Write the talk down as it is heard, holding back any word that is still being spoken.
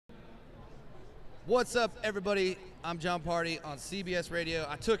What's up, everybody? I'm Jon Pardi on CBS Radio.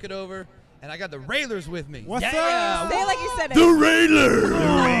 I took it over, and I got the Railers with me. What's up? Say it like you said it. The Railers!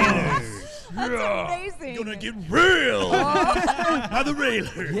 That's amazing. Gonna get real! By the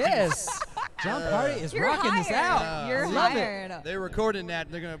Railers! Yes. Jon Pardi is You're rocking this hired. out. You're Love hired. They're recording that.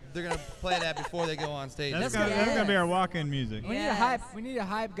 They're gonna play that before they go on stage. That's That's gonna be good. our walk-in music. We need a hype. We need a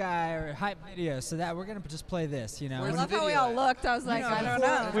hype guy or a hype video, so that we're gonna just play this. You know. I Where's love the how we video all at? looked. I was like, I don't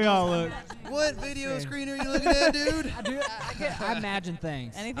know. We all look. What video screen are you looking at, dude? I imagine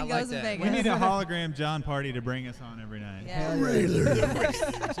things. Anything I like goes in that. Vegas. We need a hologram Jon Pardi to bring us on every night. Yeah.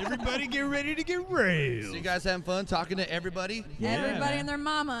 Everybody get ready to get railed. So you guys having fun talking to everybody? Yeah, Everybody man. and their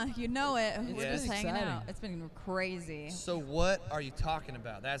mama, you know it. We're Yeah. just It's hanging exciting. out. It's been crazy. So what are you talking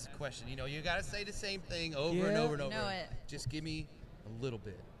about? That's the question. You know, you gotta say the same thing over and Yeah. over and You over. know it. Just give me a little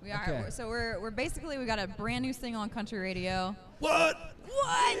bit. We are. Okay. So we're basically, we got a brand new single on country radio. What?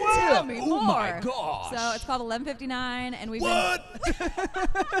 What? Tell me more. Oh my gosh. So it's called 11:59, and we've What? been.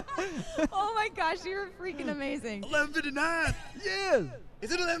 Oh my gosh, you're freaking amazing. 11:59. Yeah.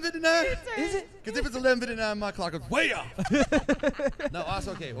 Is it 11:59? Is it? Because if it's 11:59, my clock is way off. No, that's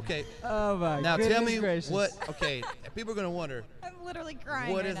okay. Okay. Oh my Now goodness tell me gracious. what. Okay, people are gonna wonder I'm literally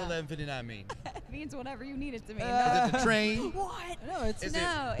crying. what right does now. 11:59 mean? It means whatever you need it to mean. Is it the train? What? No, it's Is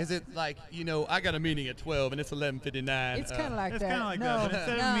No. it? Is it like I got a meeting at 12 and it's 11:59? it's kind of like It's that. kind of like no, that, but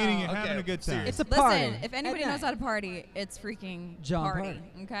instead No. of meeting, you're Okay, having a good time. serious. it's a Listen, party. if anybody At knows night. how to party, it's freaking Jon Pardi.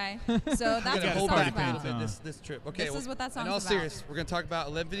 Pardi. Okay, so that's I'm what gonna the hold song's back a little about. bit this trip. Okay, This is what that In song's all about. serious, we're gonna talk about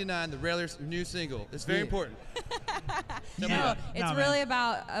 11:59, the Railers' new single. It's very Yeah. important. Tell me No, about it. it's Nah, really man.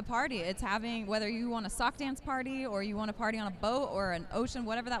 about a party. It's having, whether you want a sock dance party or you want to party on a boat or an ocean,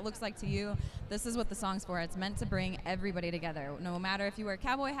 whatever that looks like to you, this is what the song's for. It's meant to bring everybody together. No matter if you wear a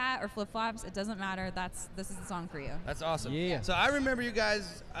cowboy hat or flip-flops, it doesn't matter. This is the song for you. That's awesome. Yeah. So I remember you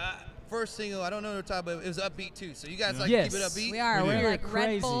guys' first single. I don't know the time, but it was upbeat too. So you guys like Yes. keep it upbeat. We are. We We're do. like Red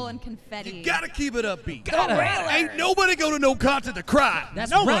Crazy. Bull and confetti. You gotta keep it upbeat. Gotta. Ain't nobody go to no concert to cry.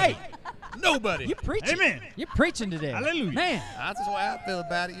 That's Nobody. right. Nobody. You're preaching. Amen. You're preaching today. Hallelujah. Man. That's just the way I feel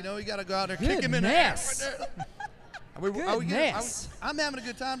about it. You know, you gotta go out there, kick him in the ass. Goodness. Are we good? Goodness. I'm having a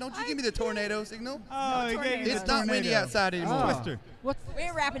good time. Don't you give me the tornado signal? Oh, you gave me It's the not windy tornado. outside anymore. Oh. Twister. What? We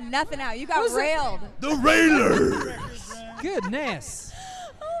ain't rapping nothing out. You got Who's it? railed. The Railers. Goodness.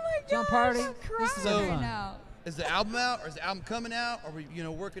 Oh my Jon gosh, Pardi, I'm this is crying fun. right now. Is the album out, or is the album coming out? Are we,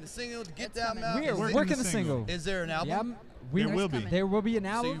 working a single to get It's the album coming. out? We are Is it- working the the single. single. Is there an album? Yeah, we There will be. There will be an So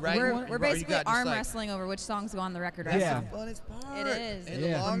album. you write We're, one? we're Or you basically got just arm like- wrestling over which songs go on the record. That's Yeah. the funnest part. It is. And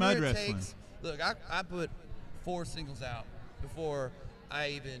Yeah. the The mud longer it wrestling. takes. Look, I put 4 singles out before I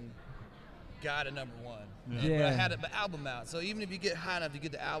even got a number 1. Yeah. But I had an album out. So even if you get high enough to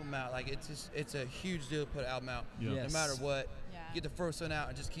get the album out, like it's a huge deal to put an album out. Yeah. No Yes. matter what. Yeah. Get the first one out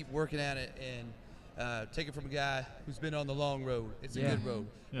and just keep working at it and take it from a guy who's been on the long road. It's Yeah. a good road.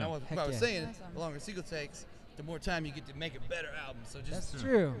 Yeah. Now, what Heck I was yeah. saying, Awesome. the longer a single takes, the more time you get to make a better album. So just That's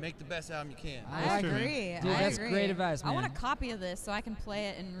true. make the best album you can. I like it. agree. Dude, I that's agree. great advice, I want a man. copy of this so I can play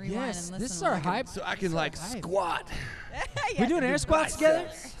it and rewind Yes, and listen. this is when our I can- hype. So I can like hype. squat, We doing air squats together?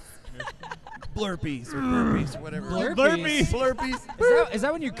 blurpees or burpees or whatever. Blurpees. Blurpees. Is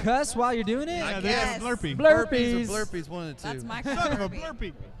that when you cuss while you're doing it? Yeah, I they guess. got Blurpee. Blurpees. or blurpees, one of the two. That's my Son of a copy.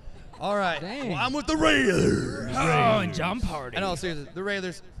 blurpee. All right. Dang. Well, I'm with the Railers. Oh, and Jon Pardi. And all seriously, the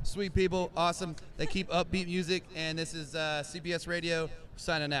Railers, sweet people, awesome. They keep upbeat music, and this is CBS Radio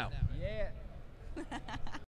signing out. Yeah.